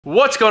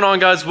What's going on,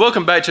 guys?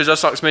 Welcome back to the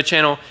Just Locksmith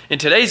channel. In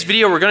today's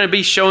video, we're going to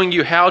be showing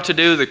you how to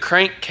do the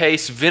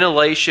crankcase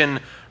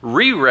ventilation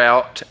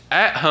reroute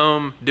at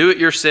home, do it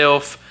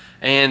yourself,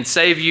 and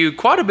save you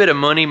quite a bit of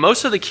money.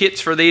 Most of the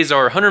kits for these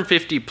are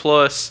 150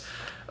 plus,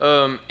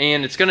 and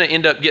it's going to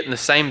end up getting the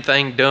same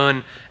thing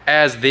done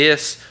as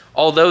this,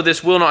 although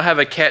this will not have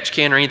a catch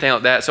can or anything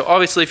like that. So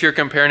obviously, if you're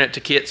comparing it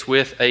to kits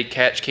with a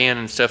catch can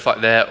and stuff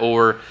like that,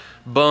 or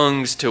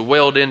bungs to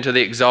weld into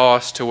the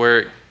exhaust to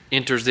where it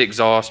enters the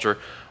exhaust or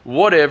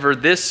whatever,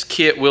 this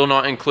kit will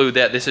not include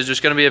that. This is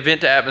just going to be a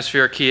vent to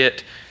atmosphere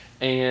kit,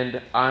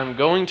 and I'm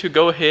going to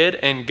go ahead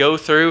and go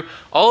through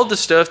all of the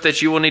stuff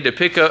that you will need to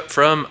pick up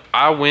from.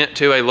 I went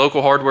to a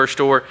local hardware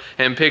store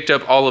and picked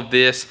up all of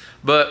this,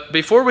 but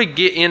before we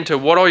get into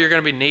what all you're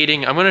going to be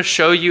needing, I'm going to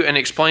show you and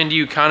explain to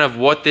you kind of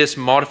what this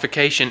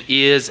modification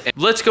is.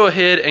 Let's go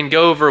ahead and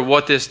go over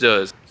what this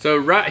does. So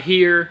right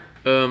here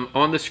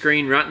on the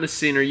screen, right in the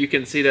center, you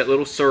can see that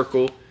little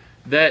circle.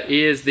 That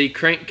is the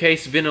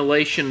crankcase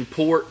ventilation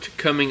port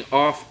coming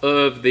off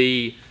of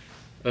the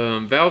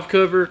valve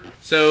cover.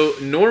 So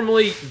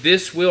normally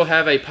this will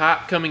have a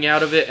pipe coming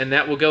out of it, and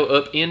that will go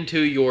up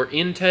into your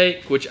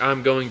intake, which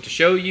I'm going to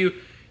show you.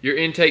 Your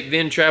intake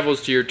then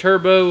travels to your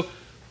turbo,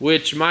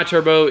 which my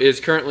turbo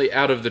is currently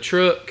out of the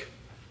truck.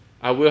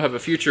 I will have a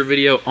future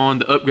video on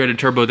the upgraded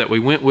turbo that we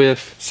went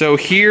with. So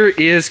here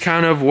is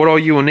kind of what all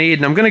you will need,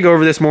 and I'm going to go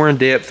over this more in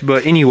depth,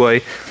 but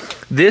anyway,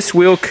 this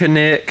will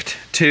connect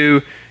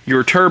to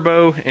your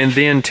turbo and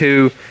then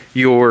to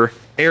your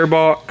air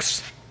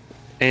box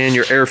and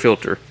your air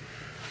filter.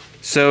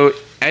 So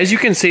as you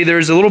can see,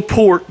 there's a little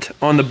port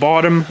on the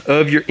bottom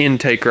of your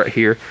intake right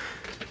here,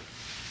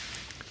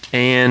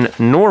 and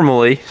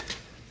normally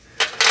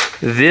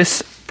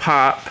this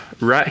pipe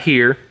right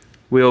here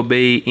will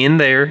be in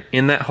there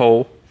in that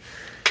hole,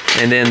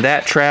 and then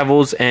that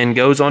travels and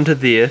goes onto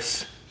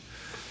this,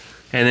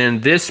 and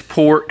then this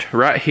port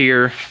right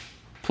here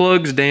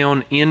plugs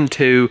down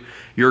into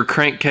your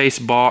crankcase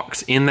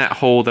box in that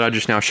hole that I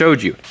just now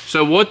showed you.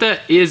 So what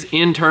that is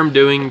in turn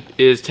doing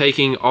is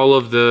taking all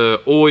of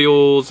the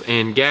oils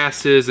and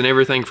gases and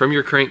everything from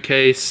your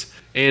crankcase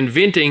and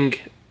venting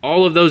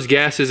all of those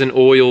gases and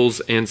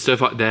oils and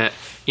stuff like that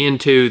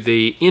into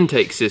the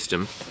intake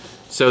system.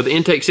 So the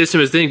intake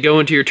system is then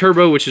going to your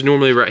turbo, which is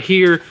normally right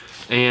here,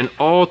 and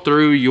all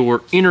through your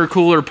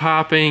intercooler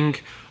piping,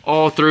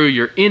 all through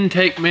your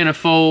intake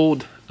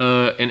manifold,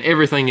 and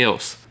everything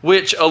else,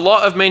 which a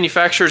lot of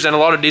manufacturers and a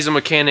lot of diesel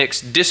mechanics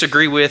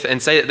disagree with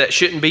and say that that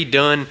shouldn't be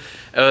done.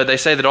 They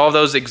say that all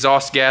those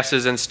exhaust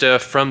gases and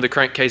stuff from the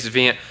crankcase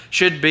vent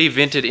should be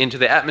vented into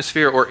the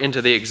atmosphere or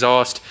into the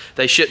exhaust.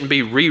 They shouldn't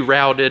be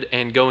rerouted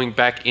and going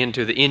back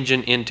into the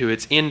engine, into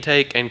its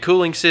intake and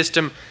cooling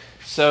system.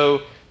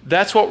 So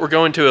that's what we're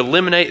going to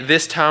eliminate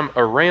this time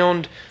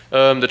around.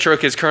 The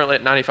truck is currently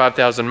at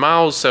 95,000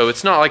 miles, so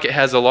it's not like it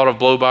has a lot of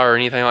blow-by or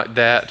anything like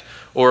that,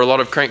 or a lot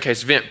of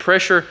crankcase vent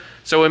pressure,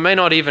 so we may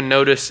not even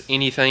notice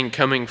anything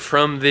coming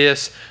from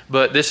this,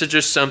 but this is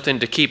just something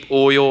to keep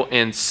oil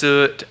and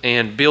soot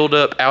and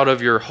buildup out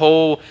of your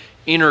whole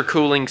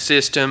intercooling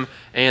system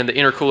and the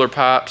intercooler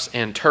pipes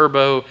and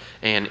turbo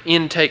and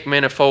intake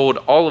manifold,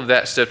 all of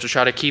that stuff, to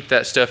try to keep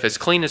that stuff as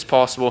clean as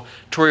possible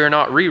to where you're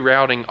not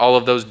rerouting all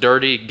of those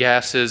dirty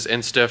gases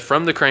and stuff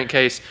from the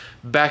crankcase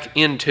back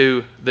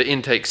into the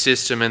intake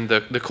system and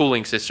the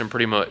cooling system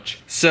pretty much.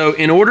 So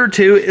in order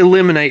to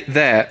eliminate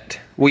that,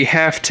 we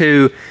have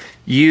to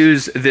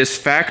use this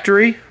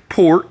factory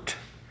port,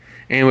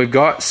 and we've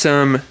got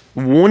some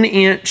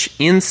 1-inch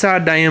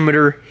inside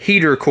diameter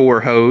heater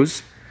core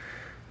hose,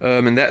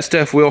 and that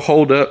stuff will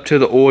hold up to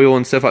the oil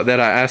and stuff like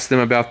that. I asked them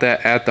about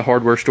that at the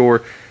hardware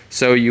store.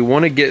 So you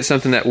want to get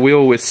something that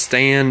will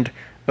withstand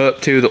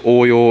up to the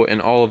oil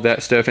and all of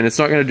that stuff, and it's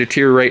not going to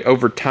deteriorate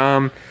over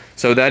time.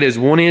 So that is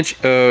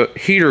 1-inch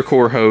heater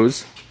core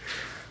hose,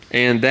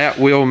 and that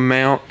will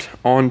mount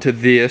onto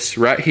this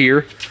right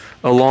here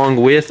along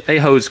with a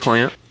hose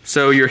clamp.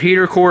 So your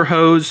heater core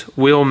hose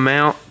will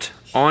mount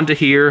onto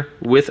here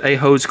with a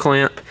hose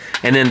clamp,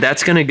 and then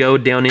that's going to go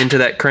down into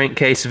that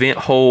crankcase vent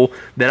hole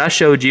that I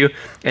showed you,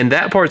 and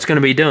that part's going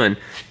to be done.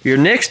 Your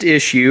next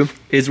issue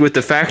is with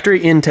the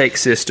factory intake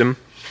system.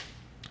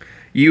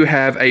 You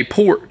have a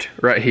port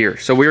right here,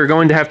 so we are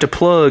going to have to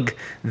plug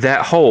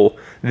that hole.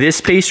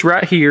 This piece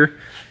right here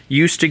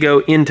used to go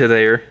into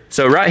there.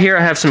 So right here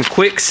I have some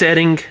quick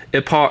setting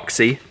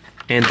epoxy,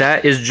 and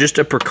that is just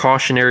a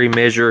precautionary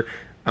measure.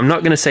 I'm not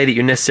going to say that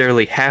you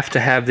necessarily have to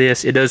have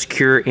this. It does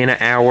cure in an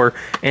hour,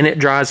 and it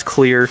dries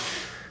clear,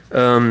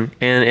 and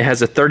it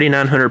has a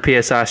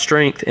 3,900 psi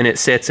strength, and it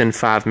sets in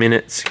 5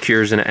 minutes,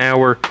 cures in an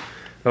hour.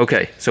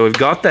 Okay, so we've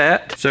got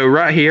that. So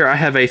right here I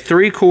have a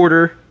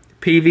 3/4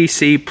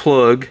 PVC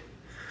plug,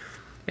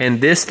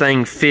 and this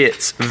thing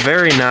fits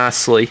very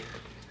nicely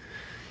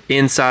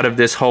inside of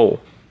this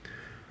hole.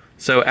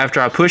 So after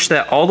I push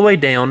that all the way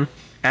down,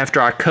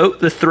 after I coat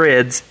the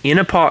threads in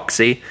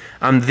epoxy,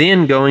 I'm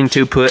then going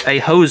to put a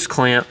hose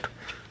clamp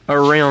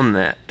around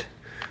that.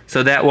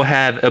 So that will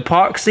have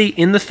epoxy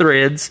in the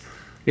threads,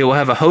 It will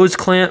have a hose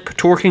clamp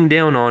torquing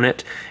down on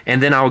it,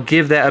 and then I'll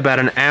give that about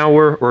an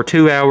hour or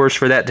 2 hours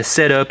for that to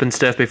set up and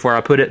stuff before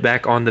I put it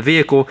back on the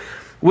vehicle,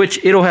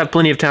 which it'll have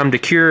plenty of time to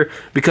cure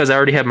because I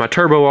already have my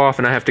turbo off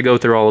and I have to go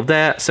through all of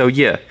that. So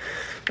yeah.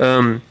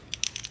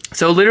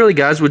 So literally,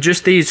 guys, with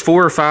just these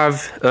 4 or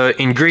 5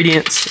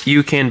 ingredients,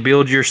 you can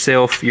build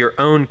yourself your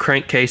own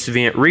crankcase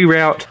vent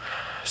reroute.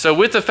 So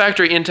with the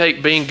factory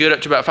intake being good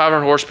up to about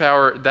 500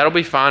 horsepower, that'll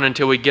be fine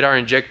until we get our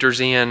injectors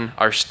in,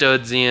 our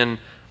studs in,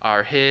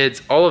 our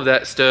heads, all of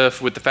that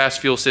stuff with the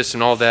fast fuel system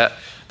and all that.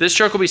 This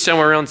truck will be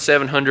somewhere around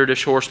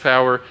 700-ish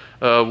horsepower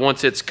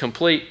once it's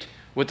complete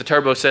with the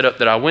turbo setup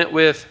that I went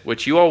with,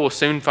 which you all will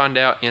soon find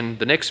out in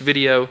the next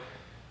video.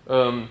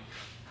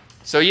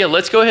 So yeah,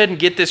 let's go ahead and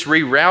get this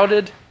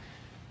rerouted,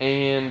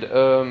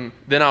 and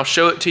then I'll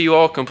show it to you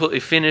all completely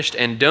finished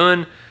and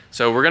done.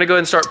 So we're gonna go ahead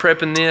and start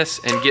prepping this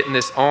and getting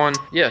this on.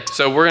 Yeah,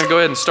 so we're gonna go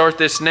ahead and start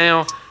this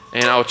now,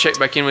 and I'll check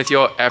back in with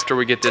y'all after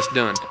we get this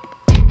done.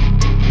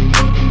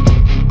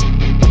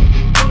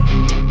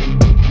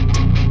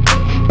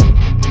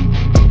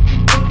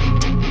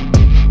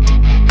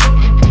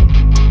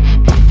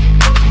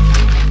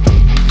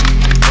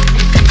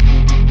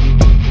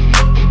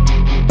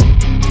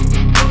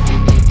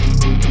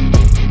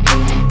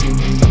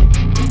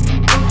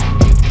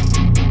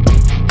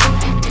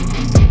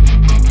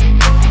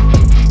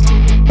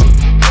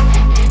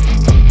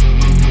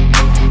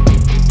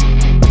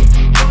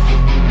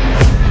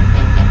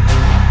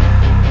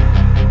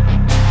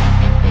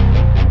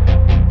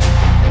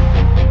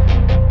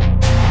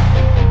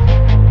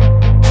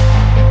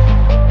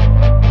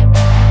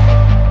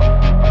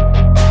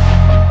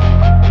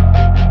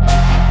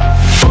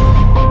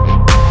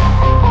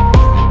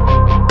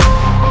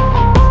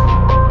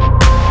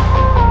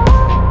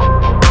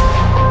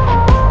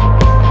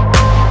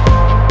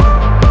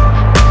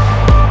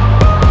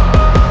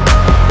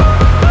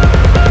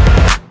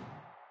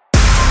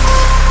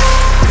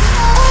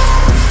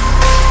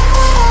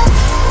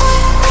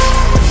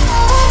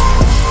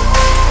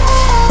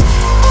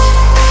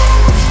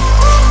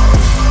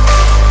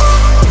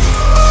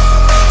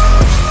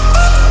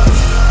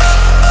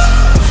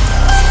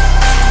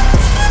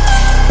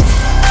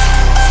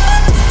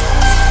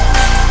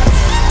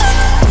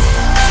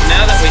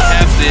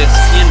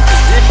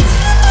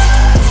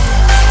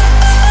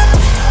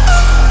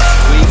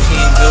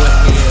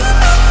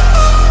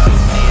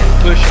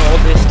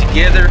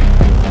 Together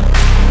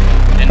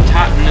and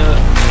tighten up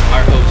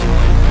our hose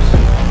clamps.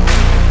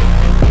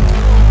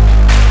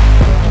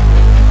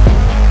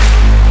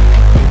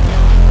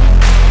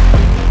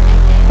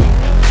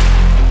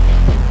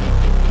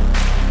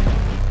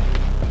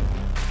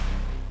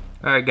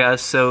 Alright guys,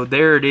 so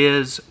there it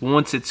is.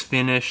 Once it's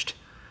finished,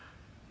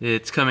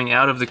 it's coming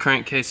out of the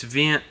crankcase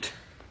vent.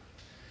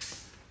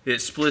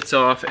 It splits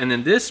off, and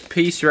then this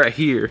piece right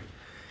here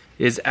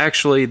is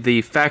actually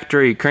the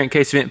factory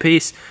crankcase vent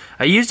piece.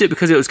 I used it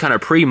because it was kind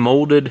of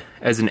pre-molded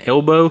as an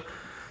elbow.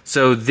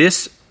 So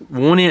this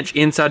 1-inch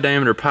inside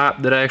diameter pipe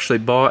that I actually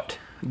bought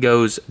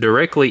goes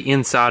directly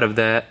inside of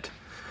that.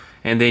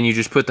 And then you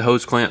just put the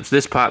hose clamps.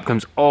 This pipe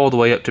comes all the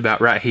way up to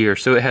about right here.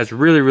 So it has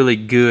really, really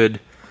good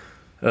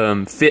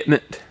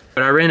fitment.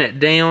 But I ran it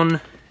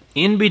down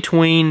in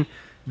between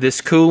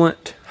this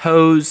coolant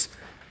hose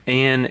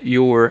and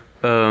your,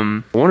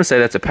 I want to say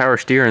that's a power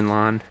steering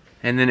line.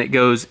 And then it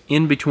goes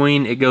in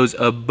between, it goes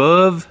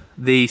above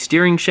the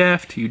steering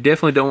shaft. You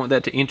definitely don't want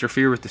that to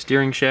interfere with the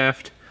steering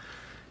shaft.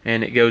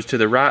 And it goes to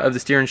the right of the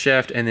steering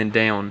shaft and then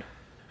down.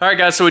 Alright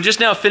guys, so we just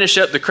now finished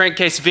up the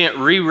crankcase vent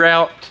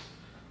reroute.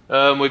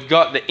 We've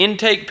got the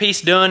intake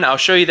piece done. I'll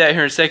show you that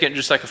here in a second,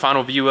 just like a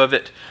final view of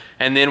it.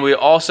 And then we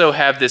also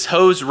have this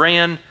hose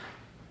ran.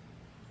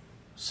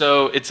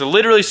 So it's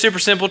literally super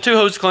simple. 2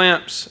 hose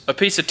clamps, a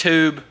piece of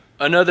tube,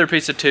 another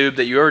piece of tube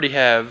that you already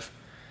have,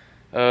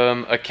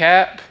 a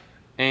cap,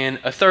 and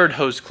a 3rd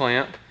hose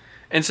clamp,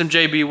 and some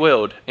JB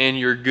weld, and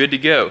you're good to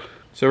go.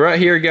 So right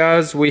here,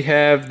 guys, we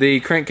have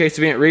the crankcase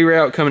vent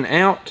reroute coming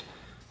out.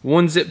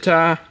 1 zip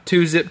tie,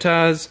 2 zip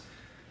ties,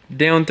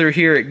 down through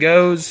here it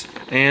goes,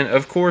 and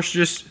of course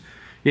just,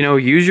 you know,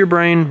 use your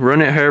brain,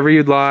 run it however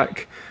you'd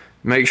like.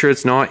 Make sure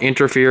it's not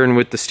interfering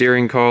with the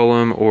steering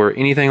column or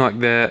anything like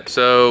that.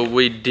 So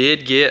we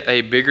did get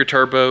a bigger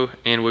turbo,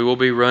 and we will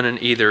be running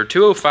either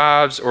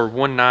 205s or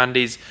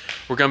 190s.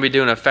 We're going to be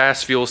doing a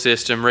fast fuel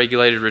system,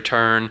 regulated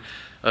return,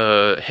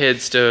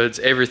 head studs,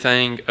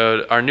 everything.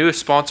 Our newest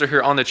sponsor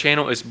here on the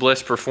channel is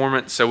Blessed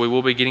Performance, so we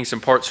will be getting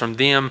some parts from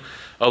them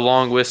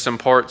along with some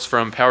parts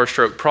from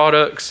PowerStroke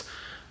products,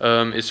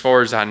 as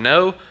far as I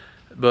know.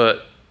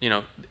 But you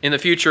know, in the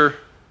future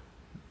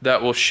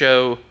that will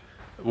show.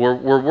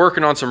 We're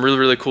working on some really,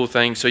 really cool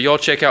things. So y'all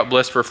check out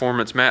Blessed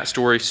Performance. Matt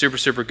Story, super,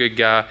 super good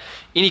guy.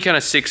 Any kind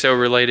of 6.0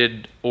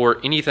 related or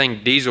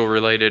anything diesel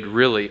related,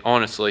 really,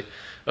 honestly.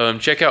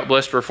 Check out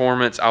Blessed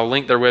Performance. I'll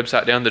link their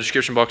website down in the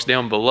description box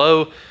down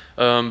below.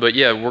 But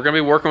yeah, we're going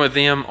to be working with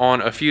them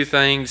on a few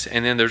things,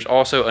 and then there's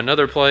also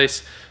another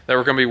place that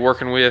we're going to be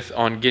working with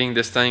on getting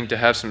this thing to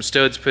have some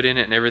studs put in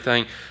it and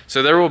everything.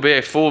 So there will be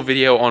a full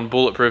video on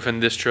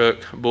bulletproofing this truck.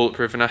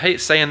 Bulletproof, and I hate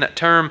saying that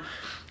term,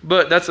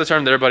 but that's the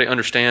term that everybody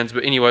understands.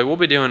 But anyway, we'll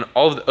be doing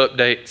all of the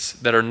updates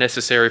that are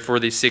necessary for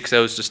these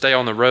 6.0s to stay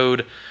on the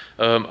road,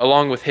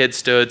 along with head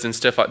studs and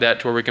stuff like that,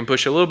 to where we can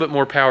push a little bit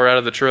more power out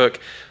of the truck.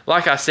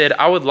 Like I said,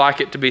 I would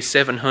like it to be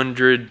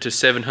 700 to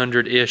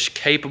 700-ish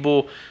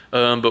capable,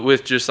 but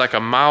with just like a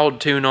mild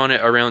tune on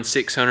it around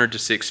 600 to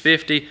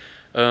 650.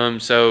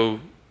 So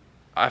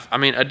I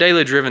mean, a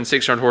daily driven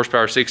 600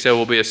 horsepower 6.0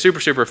 will be a super,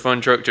 super fun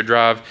truck to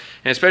drive.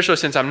 And especially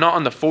since I'm not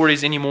on the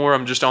 40s anymore,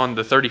 I'm just on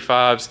the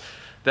 35s,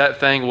 that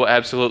thing will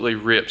absolutely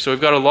rip. So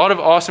we've got a lot of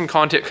awesome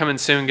content coming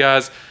soon,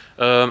 guys.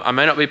 I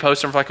may not be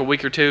posting for like a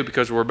week or two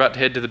because we're about to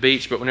head to the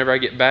beach, but whenever I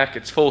get back,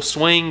 it's full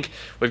swing.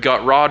 We've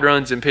got rod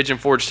runs in Pigeon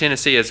Forge,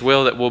 Tennessee as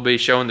well that we'll be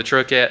showing the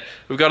truck at.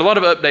 We've got a lot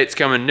of updates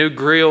coming: new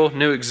grill,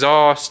 new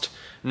exhaust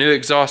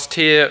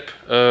tip,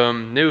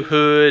 new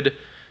hood,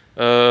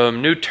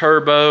 new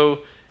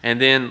turbo. And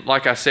then,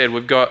 like I said,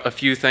 we've got a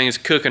few things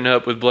cooking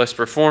up with Blessed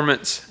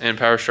Performance and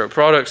PowerStroke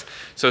products.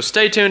 So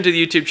stay tuned to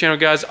the YouTube channel,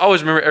 guys.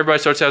 Always remember, everybody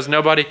starts out as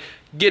nobody.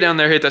 Get down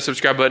there, hit that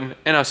subscribe button,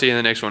 and I'll see you in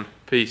the next one.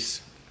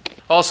 Peace.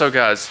 Also,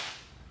 guys,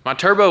 my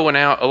turbo went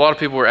out. A lot of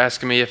people were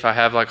asking me if I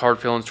have like hard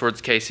feelings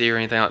towards KC or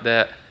anything like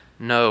that.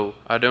 No,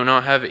 I do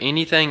not have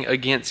anything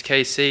against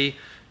KC.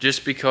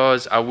 Just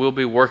because I will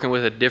be working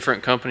with a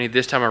different company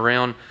this time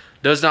around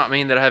does not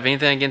mean that I have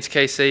anything against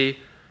KC.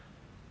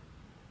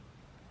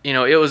 You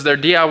know, it was their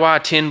DIY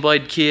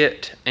 10-blade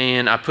kit,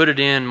 and I put it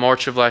in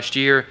March of last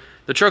year.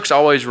 The truck's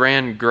always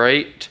ran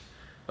great.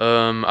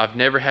 I've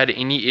never had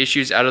any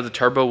issues out of the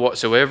turbo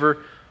whatsoever.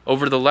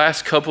 Over the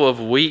last couple of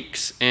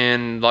weeks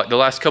and like the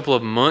last couple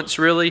of months,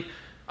 really,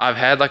 I've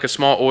had like a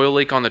small oil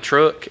leak on the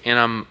truck, and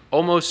I'm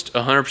almost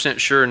 100%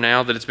 sure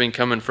now that it's been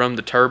coming from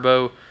the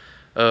turbo,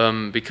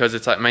 because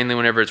it's like mainly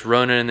whenever it's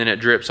running, and then it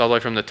drips all the way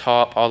from the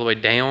top all the way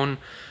down.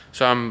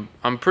 So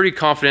I'm pretty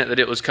confident that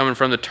it was coming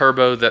from the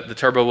turbo, that the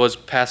turbo was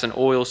passing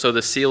oil, so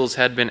the seals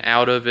had been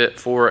out of it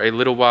for a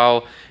little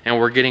while and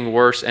were getting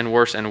worse and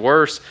worse and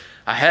worse.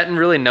 I hadn't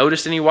really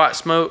noticed any white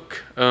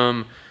smoke,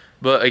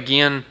 but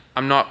again,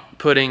 I'm not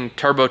putting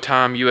Turbo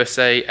Time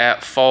USA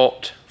at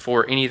fault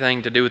for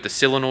anything to do with the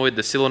solenoid.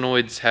 The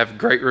solenoids have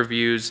great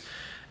reviews,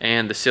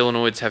 and the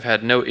solenoids have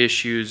had no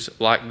issues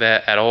like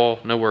that at all,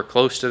 nowhere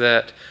close to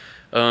that.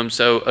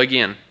 So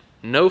again,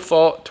 no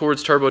fault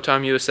towards Turbo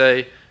Time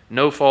USA.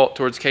 No fault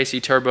towards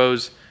KC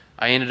turbos.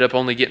 I ended up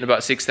only getting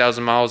about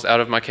 6,000 miles out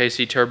of my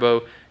KC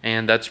turbo,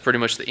 and that's pretty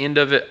much the end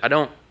of it. I'm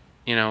not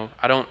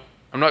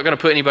going to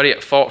put anybody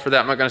at fault for that.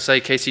 I'm not going to say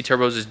KC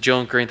turbos is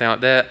junk or anything like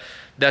that.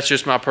 That's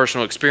just my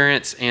personal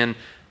experience, and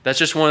that's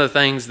just one of the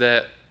things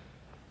that,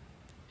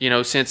 you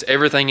know, since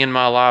everything in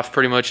my life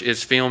pretty much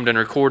is filmed and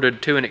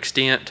recorded to an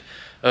extent,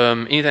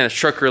 anything that's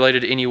truck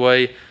related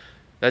anyway,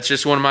 that's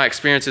just one of my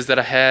experiences that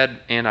I had,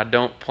 and I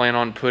don't plan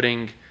on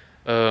putting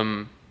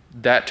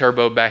that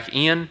turbo back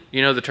in.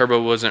 You know, the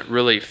turbo wasn't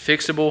really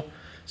fixable,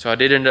 so I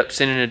did end up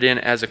sending it in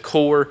as a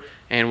core,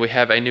 and we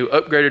have a new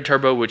upgraded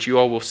turbo, which you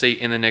all will see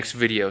in the next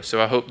video.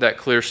 So I hope that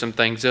clears some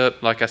things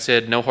up. Like I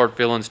said, no hard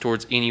feelings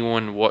towards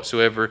anyone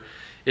whatsoever.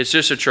 It's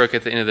just a truck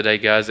at the end of the day,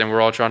 guys, and we're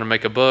all trying to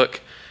make a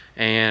buck,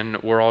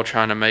 and we're all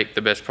trying to make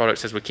the best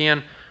products as we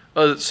can.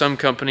 Some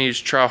companies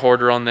try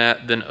harder on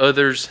that than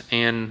others,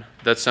 and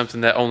that's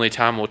something that only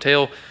time will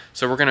tell.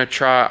 So we're going to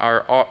try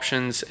our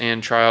options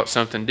and try out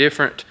something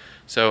different.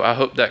 So I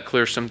hope that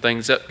clears some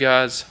things up,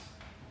 guys.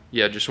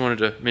 Yeah, just wanted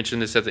to mention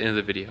this at the end of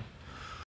the video.